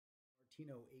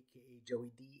DeMartino, aka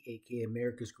Joey D, aka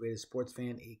America's Greatest Sports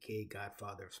Fan, aka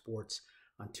Godfather of Sports.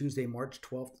 On Tuesday, March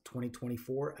 12th,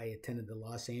 2024, I attended the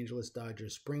Los Angeles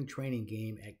Dodgers spring training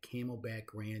game at Camelback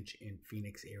Ranch in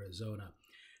Phoenix, Arizona.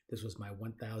 This was my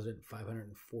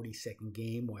 1,542nd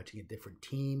game watching a different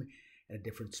team at a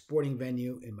different sporting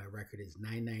venue, and my record is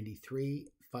 993,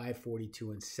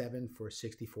 542, and 7 for a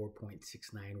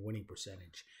 64.69 winning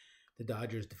percentage. The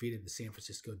Dodgers defeated the San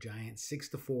Francisco Giants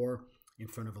 6-4 in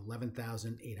front of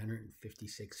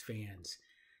 11,856 fans.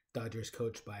 Dodgers,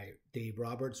 coached by Dave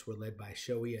Roberts, were led by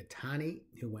Shohei Ohtani,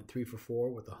 who went 3 for 4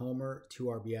 with a homer, 2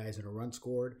 RBIs, and a run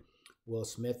scored. Will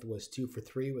Smith was 2 for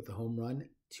 3 with a home run,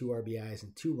 2 RBIs,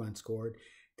 and 2 runs scored.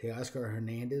 Teoscar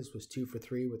Hernandez was 2 for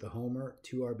 3 with a homer,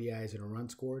 2 RBIs, and a run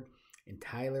scored. And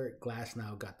Tyler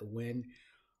Glasnow got the win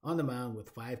on the mound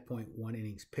with 5.1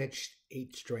 innings pitched,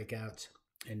 8 strikeouts,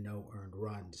 and no earned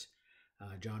runs.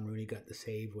 John Rooney got the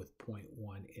save with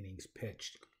 0.1 innings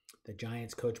pitched. The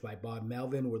Giants, coached by Bob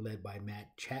Melvin, were led by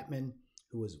Matt Chapman,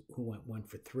 who went 1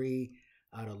 for 3.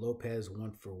 Otto Lopez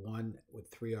 1 for 1 with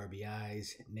 3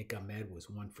 RBIs. Ahmed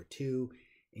was 1 for 2,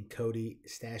 and Cody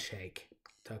Stashak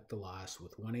took the loss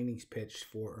with 1 innings pitched,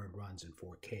 4 earned runs, and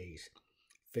 4 Ks.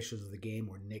 Officials of the game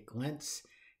were Lentz,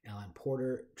 Alan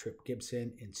Porter, Tripp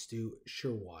Gibson, and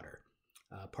Scheurwater.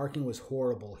 Parking was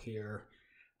horrible here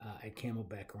at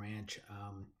Camelback Ranch.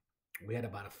 We had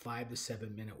about a 5 to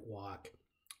 7 minute walk.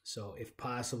 So if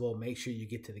possible, make sure you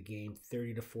get to the game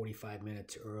 30 to 45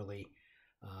 minutes early.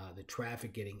 The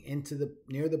traffic getting into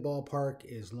near the ballpark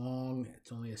is long.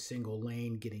 It's only a single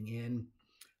lane getting in.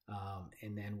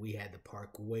 And then we had the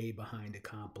park way behind the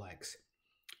complex.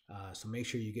 So make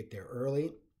sure you get there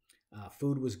early.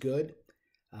 Food was good.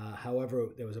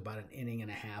 However, there was about an inning and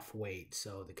a half wait.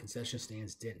 So the concession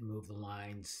stands didn't move the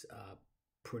lines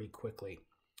pretty quickly.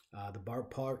 The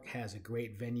ballpark has a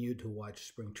great venue to watch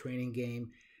spring training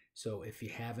game. So if you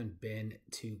haven't been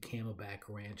to Camelback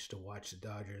Ranch to watch the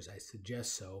Dodgers, I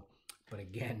suggest so. But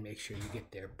again, make sure you get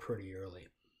there pretty early.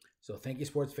 So thank you,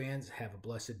 sports fans. Have a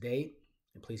blessed day.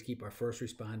 And please keep our first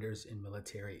responders and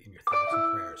military in your thoughts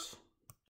and prayers.